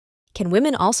Can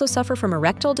women also suffer from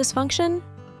erectile dysfunction?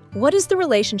 What is the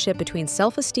relationship between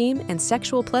self-esteem and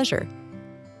sexual pleasure?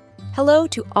 Hello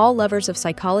to all lovers of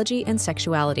psychology and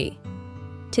sexuality.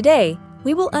 Today,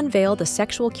 we will unveil the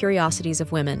sexual curiosities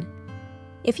of women.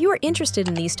 If you are interested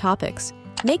in these topics,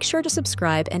 make sure to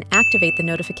subscribe and activate the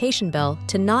notification bell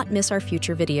to not miss our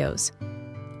future videos.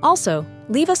 Also,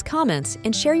 leave us comments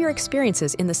and share your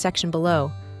experiences in the section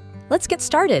below. Let's get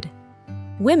started.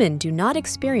 Women do not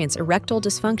experience erectile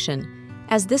dysfunction,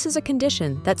 as this is a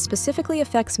condition that specifically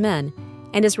affects men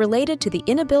and is related to the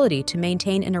inability to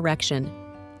maintain an erection.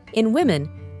 In women,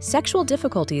 sexual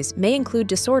difficulties may include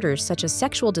disorders such as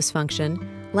sexual dysfunction,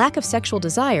 lack of sexual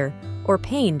desire, or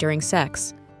pain during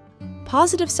sex.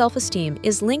 Positive self-esteem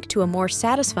is linked to a more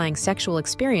satisfying sexual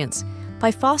experience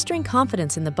by fostering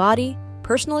confidence in the body,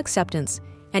 personal acceptance,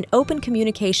 and open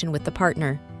communication with the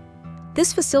partner.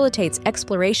 This facilitates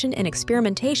exploration and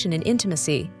experimentation in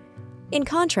intimacy. In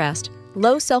contrast,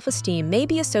 low self-esteem may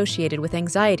be associated with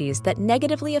anxieties that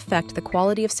negatively affect the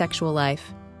quality of sexual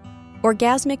life.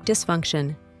 Orgasmic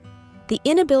dysfunction. The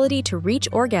inability to reach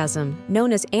orgasm,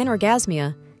 known as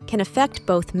anorgasmia, can affect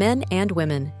both men and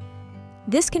women.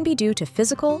 This can be due to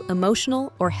physical,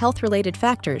 emotional, or health-related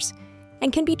factors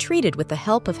and can be treated with the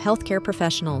help of healthcare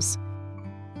professionals.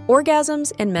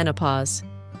 Orgasms and menopause.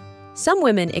 Some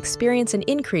women experience an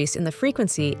increase in the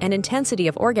frequency and intensity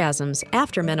of orgasms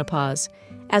after menopause,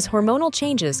 as hormonal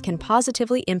changes can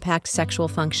positively impact sexual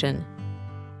function.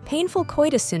 Painful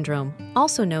coitus syndrome,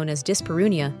 also known as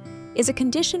dyspareunia, is a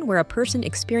condition where a person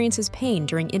experiences pain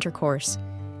during intercourse.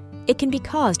 It can be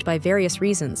caused by various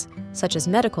reasons, such as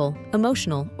medical,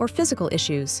 emotional, or physical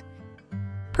issues.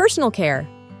 Personal care.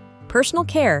 Personal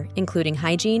care, including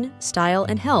hygiene, style,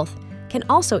 and health, can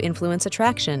also influence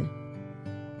attraction.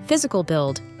 Physical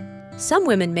build. Some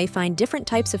women may find different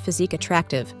types of physique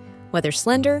attractive, whether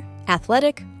slender,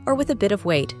 athletic, or with a bit of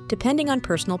weight, depending on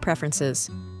personal preferences.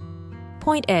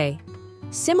 Point A.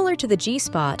 Similar to the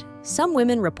G-spot, some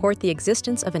women report the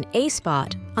existence of an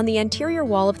A-spot on the anterior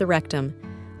wall of the rectum,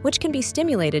 which can be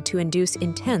stimulated to induce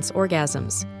intense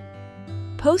orgasms.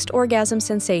 Post-orgasm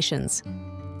sensations.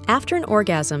 After an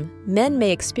orgasm, men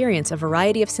may experience a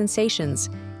variety of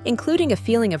sensations, including a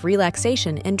feeling of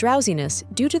relaxation and drowsiness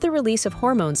due to the release of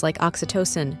hormones like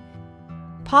oxytocin.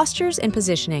 Postures and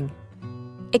positioning.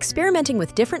 Experimenting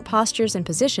with different postures and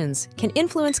positions can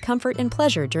influence comfort and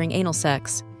pleasure during anal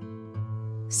sex.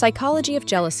 Psychology of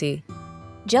jealousy.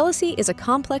 Jealousy is a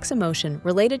complex emotion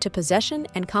related to possession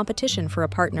and competition for a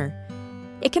partner.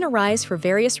 It can arise for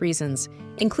various reasons,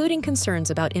 including concerns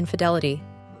about infidelity.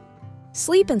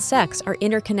 Sleep and sex are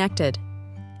interconnected.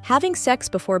 Having sex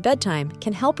before bedtime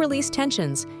can help release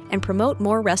tensions and promote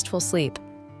more restful sleep.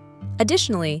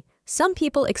 Additionally, some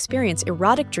people experience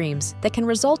erotic dreams that can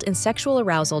result in sexual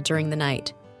arousal during the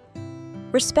night.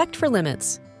 Respect for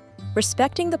limits.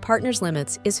 Respecting the partner's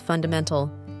limits is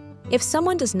fundamental. If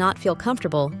someone does not feel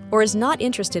comfortable or is not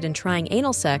interested in trying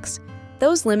anal sex,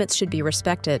 those limits should be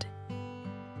respected.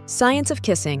 Science of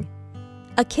kissing.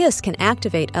 A kiss can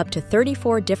activate up to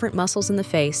 34 different muscles in the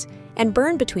face and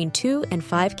burn between 2 and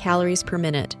 5 calories per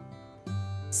minute.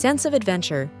 Sense of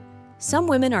adventure. Some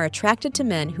women are attracted to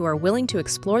men who are willing to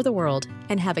explore the world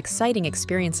and have exciting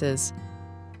experiences.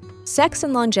 Sex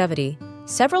and longevity.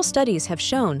 Several studies have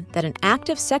shown that an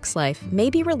active sex life may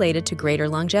be related to greater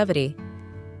longevity.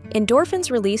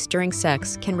 Endorphins released during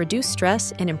sex can reduce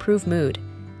stress and improve mood,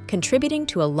 contributing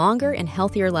to a longer and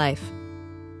healthier life.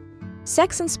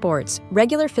 Sex and sports,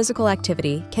 regular physical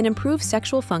activity, can improve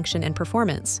sexual function and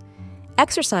performance.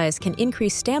 Exercise can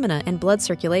increase stamina and blood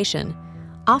circulation,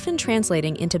 often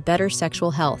translating into better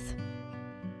sexual health.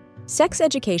 Sex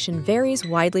education varies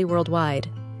widely worldwide.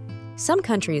 Some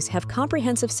countries have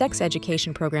comprehensive sex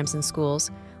education programs in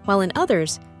schools, while in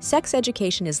others, sex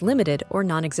education is limited or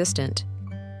non-existent.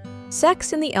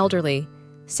 Sex in the elderly.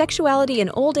 Sexuality in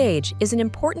old age is an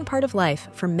important part of life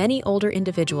for many older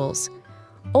individuals.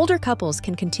 Older couples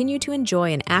can continue to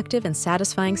enjoy an active and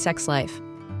satisfying sex life.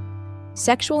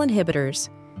 Sexual inhibitors.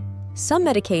 Some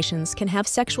medications can have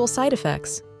sexual side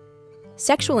effects.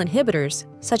 Sexual inhibitors,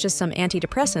 such as some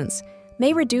antidepressants,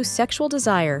 may reduce sexual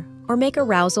desire or make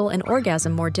arousal and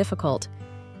orgasm more difficult.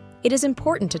 It is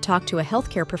important to talk to a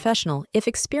healthcare professional if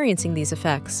experiencing these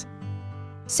effects.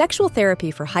 Sexual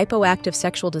therapy for hypoactive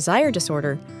sexual desire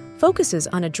disorder focuses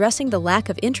on addressing the lack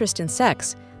of interest in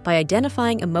sex by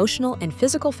identifying emotional and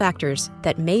physical factors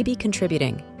that may be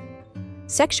contributing.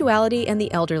 Sexuality and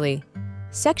the elderly.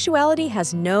 Sexuality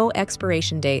has no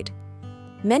expiration date.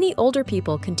 Many older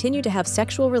people continue to have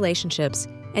sexual relationships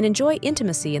and enjoy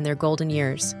intimacy in their golden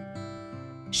years.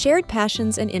 Shared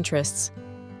passions and interests.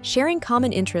 Sharing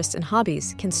common interests and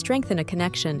hobbies can strengthen a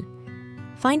connection.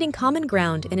 Finding common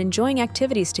ground and enjoying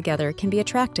activities together can be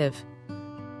attractive.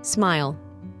 Smile.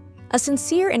 A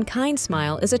sincere and kind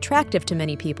smile is attractive to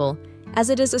many people,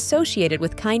 as it is associated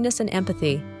with kindness and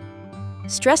empathy.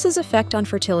 Stress's effect on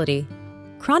fertility.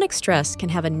 Chronic stress can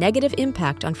have a negative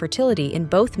impact on fertility in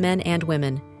both men and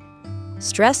women.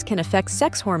 Stress can affect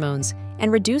sex hormones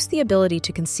and reduce the ability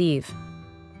to conceive.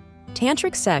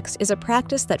 Tantric sex is a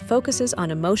practice that focuses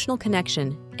on emotional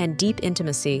connection and deep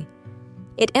intimacy.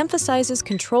 It emphasizes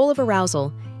control of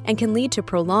arousal and can lead to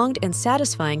prolonged and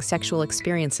satisfying sexual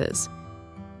experiences.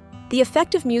 The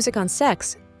effect of music on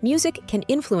sex. Music can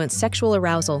influence sexual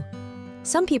arousal.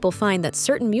 Some people find that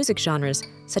certain music genres,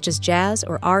 such as jazz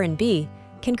or R&B,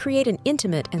 can create an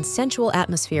intimate and sensual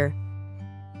atmosphere.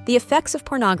 The effects of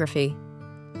pornography.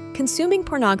 Consuming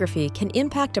pornography can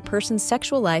impact a person's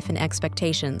sexual life and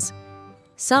expectations.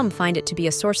 Some find it to be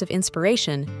a source of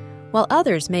inspiration, while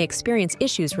others may experience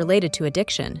issues related to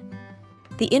addiction.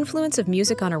 The influence of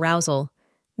music on arousal.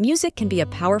 Music can be a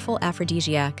powerful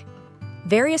aphrodisiac.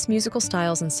 Various musical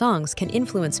styles and songs can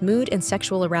influence mood and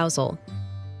sexual arousal.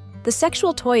 The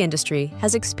sexual toy industry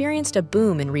has experienced a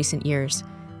boom in recent years,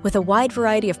 with a wide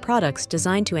variety of products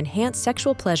designed to enhance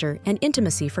sexual pleasure and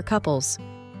intimacy for couples.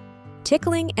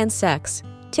 Tickling and sex.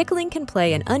 Tickling can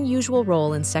play an unusual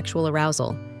role in sexual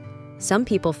arousal. Some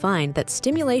people find that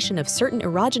stimulation of certain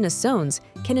erogenous zones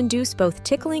can induce both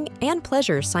tickling and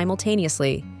pleasure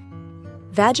simultaneously.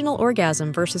 Vaginal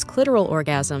orgasm versus clitoral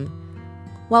orgasm.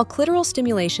 While clitoral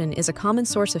stimulation is a common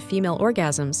source of female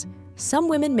orgasms, some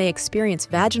women may experience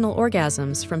vaginal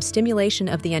orgasms from stimulation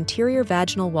of the anterior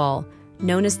vaginal wall,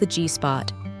 known as the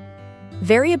G-spot.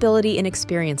 Variability in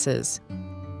experiences.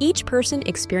 Each person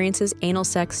experiences anal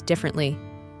sex differently.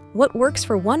 What works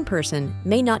for one person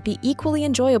may not be equally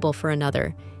enjoyable for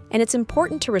another, and it's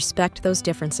important to respect those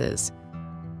differences.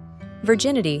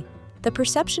 Virginity. The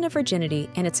perception of virginity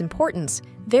and its importance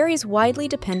varies widely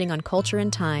depending on culture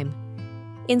and time.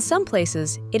 In some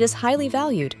places, it is highly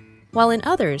valued, while in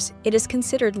others, it is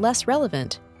considered less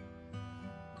relevant.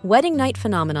 Wedding night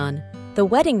phenomenon. The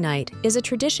wedding night is a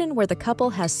tradition where the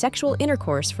couple has sexual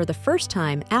intercourse for the first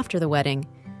time after the wedding.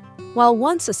 While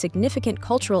once a significant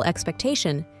cultural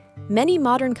expectation, many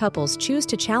modern couples choose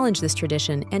to challenge this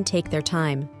tradition and take their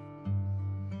time.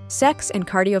 Sex and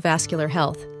cardiovascular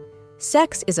health.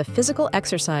 Sex is a physical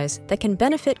exercise that can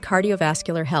benefit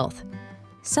cardiovascular health.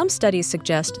 Some studies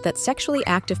suggest that sexually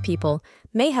active people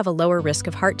may have a lower risk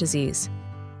of heart disease.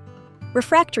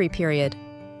 Refractory period.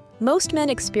 Most men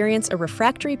experience a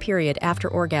refractory period after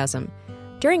orgasm,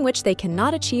 during which they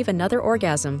cannot achieve another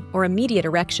orgasm or immediate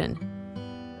erection.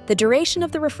 The duration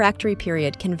of the refractory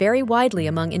period can vary widely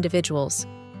among individuals.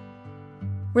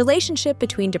 Relationship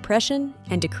between depression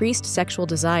and decreased sexual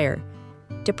desire.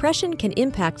 Depression can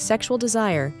impact sexual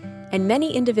desire, and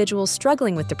many individuals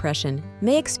struggling with depression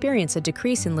may experience a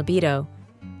decrease in libido.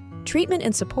 Treatment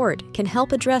and support can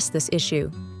help address this issue.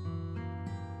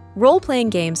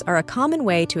 Role-playing games are a common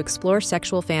way to explore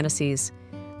sexual fantasies.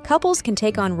 Couples can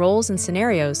take on roles and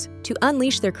scenarios to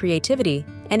unleash their creativity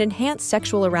and enhance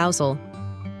sexual arousal.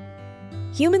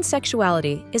 Human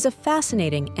sexuality is a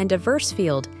fascinating and diverse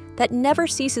field that never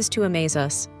ceases to amaze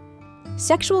us.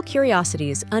 Sexual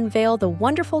curiosities unveil the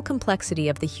wonderful complexity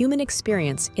of the human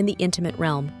experience in the intimate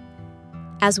realm.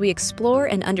 As we explore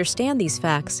and understand these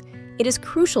facts, it is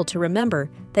crucial to remember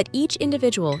that each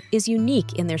individual is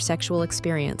unique in their sexual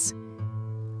experience.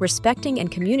 Respecting and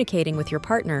communicating with your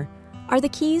partner are the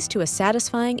keys to a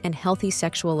satisfying and healthy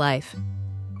sexual life.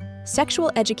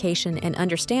 Sexual education and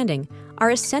understanding are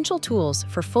essential tools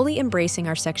for fully embracing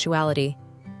our sexuality.